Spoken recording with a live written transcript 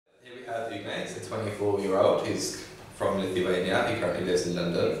have Ugne. He's a 24-year-old who's from Lithuania. He currently lives in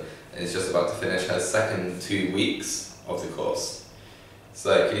London and is just about to finish her second 2 weeks of the course.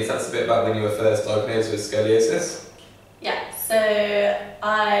 So can you tell us a bit about when you were first diagnosed with scoliosis? Yeah, so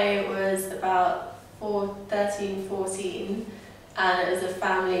I was about 13, 14, and it was a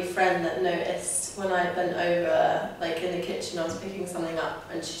family friend that noticed when I bent over, like in the kitchen, I was picking something up,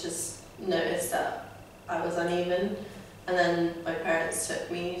 and she just noticed that I was uneven. And then my parents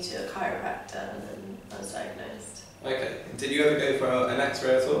took me to a chiropractor, and then I was diagnosed. Okay. Did you ever go for an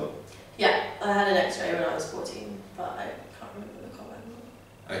X-ray at all? Yeah, I had an X-ray when I was 14, but I can't remember the comment.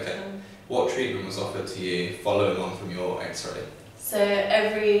 Okay. What treatment was offered to you following on from your X-ray? So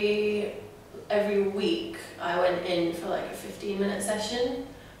every week I went in for like a 15-minute session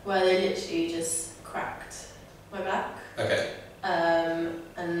where they literally just cracked my back. Okay.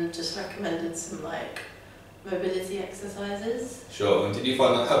 And just recommended some like mobility exercises. Sure. And did you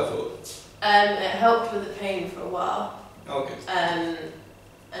find that helpful? It helped with the pain for a while. Oh, good.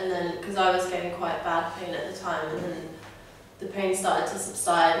 And then, because I was getting quite bad pain at the time, and then the pain started to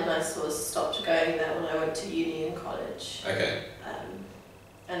subside, and I sort of stopped going there when I went to uni and college. Okay.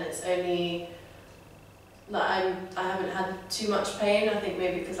 And it's only like I haven't had too much pain. I think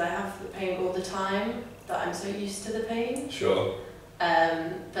maybe because I have the pain all the time that I'm so used to the pain. Sure.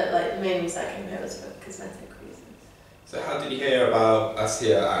 But like the main reason I came here was for cosmetic reasons. So how did you hear about us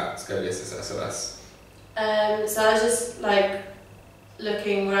here at Scoliosis SOS? So I was just like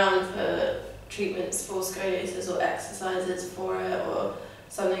looking around for treatments for scoliosis or exercises for it or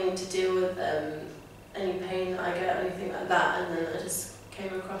something to deal with any pain that I get or anything like that, and then I just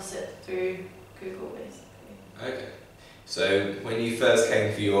came across it through Google basically. Okay. So when you first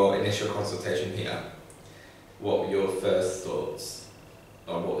came for your initial consultation here, what were your first thoughts,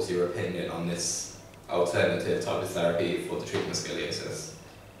 or what was your opinion on this alternative type of therapy for the treatment of scoliosis?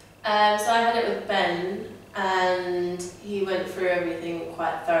 So I had it with Ben, and he went through everything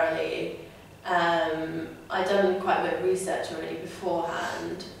quite thoroughly. I'd done quite a bit of research already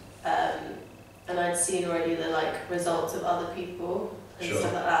beforehand, and I'd seen already the like results of other people and Sure.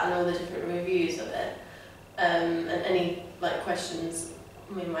 stuff like that, and all the different reviews of it. And any like questions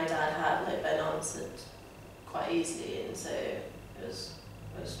me and my dad had, like Ben answered quite easily, and so it was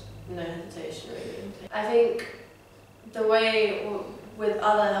no hesitation really. I think the way with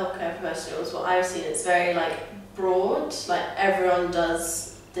other healthcare professionals, what I've seen, it's very like broad, like everyone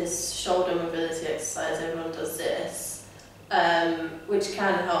does this shoulder mobility exercise, everyone does this, which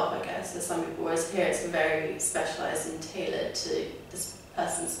can help, I guess, as some people always hear it's very specialised and tailored to this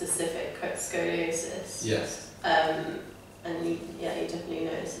person's specific scoliosis. Yes. And you definitely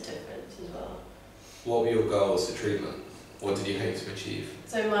notice a difference as well. What were your goals for treatment? What did you hope to achieve?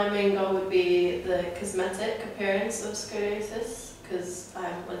 So my main goal would be the cosmetic appearance of scoliosis, because I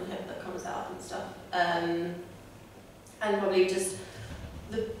have one hip that comes out and stuff. And probably just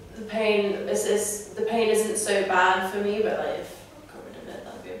the pain. The pain isn't so bad for me, but like if I got rid of it,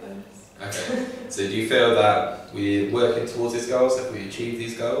 that'd be a bonus. Okay. So do you feel that we're working towards these goals if we achieve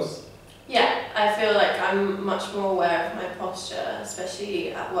these goals? Yeah, I feel like I'm much more aware of my posture,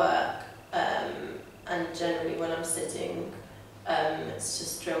 especially at work, and generally when I'm sitting. It's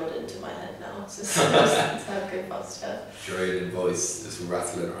just drilled into my head now, so just to have good posture. Droning voice just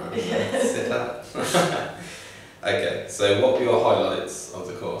rattling around. Sit up. Okay, so what were your highlights of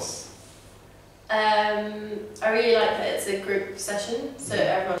the course? I really like that it's a group session, so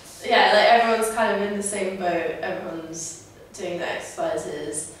everyone's kind of in the same boat, everyone's doing the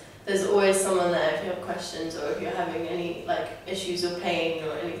exercises. There's always someone there if you have questions or if you're having any like issues or pain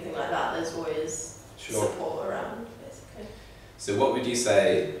or anything like that, there's always support around. So what would you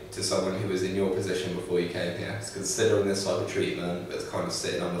say to someone who was in your position before you came here, is considering this type of treatment but kind of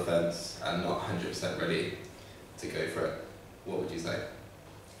sitting on the fence and not 100% ready to go for it? What would you say?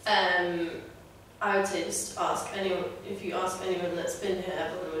 I would say just ask anyone. If you ask anyone that's been here,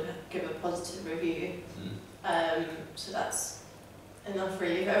 everyone would give a positive review. So that's enough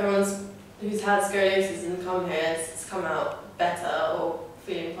really. If everyone's who's had scoliosis and come here has come out better or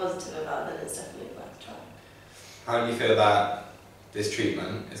feeling positive about it, then it's definitely worth a try. How do you feel that this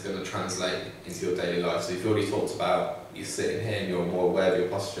treatment is going to translate into your daily life? So you've already talked about you sitting here and you're more aware of your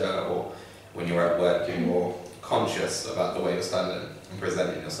posture, or when you're at work you're more conscious about the way you're standing and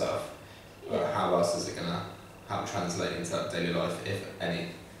presenting yourself. But how else is it going to translate into that daily life, if any?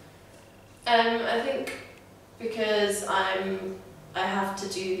 I think because I have to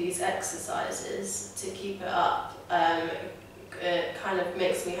do these exercises to keep it up, it kind of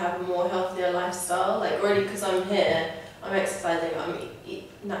makes me have a more healthier lifestyle. Like already because I'm here, I'm exercising, I'm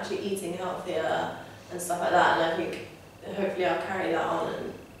naturally eating healthier and stuff like that, and I think hopefully I'll carry that on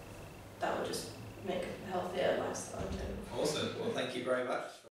and thank you very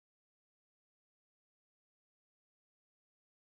much.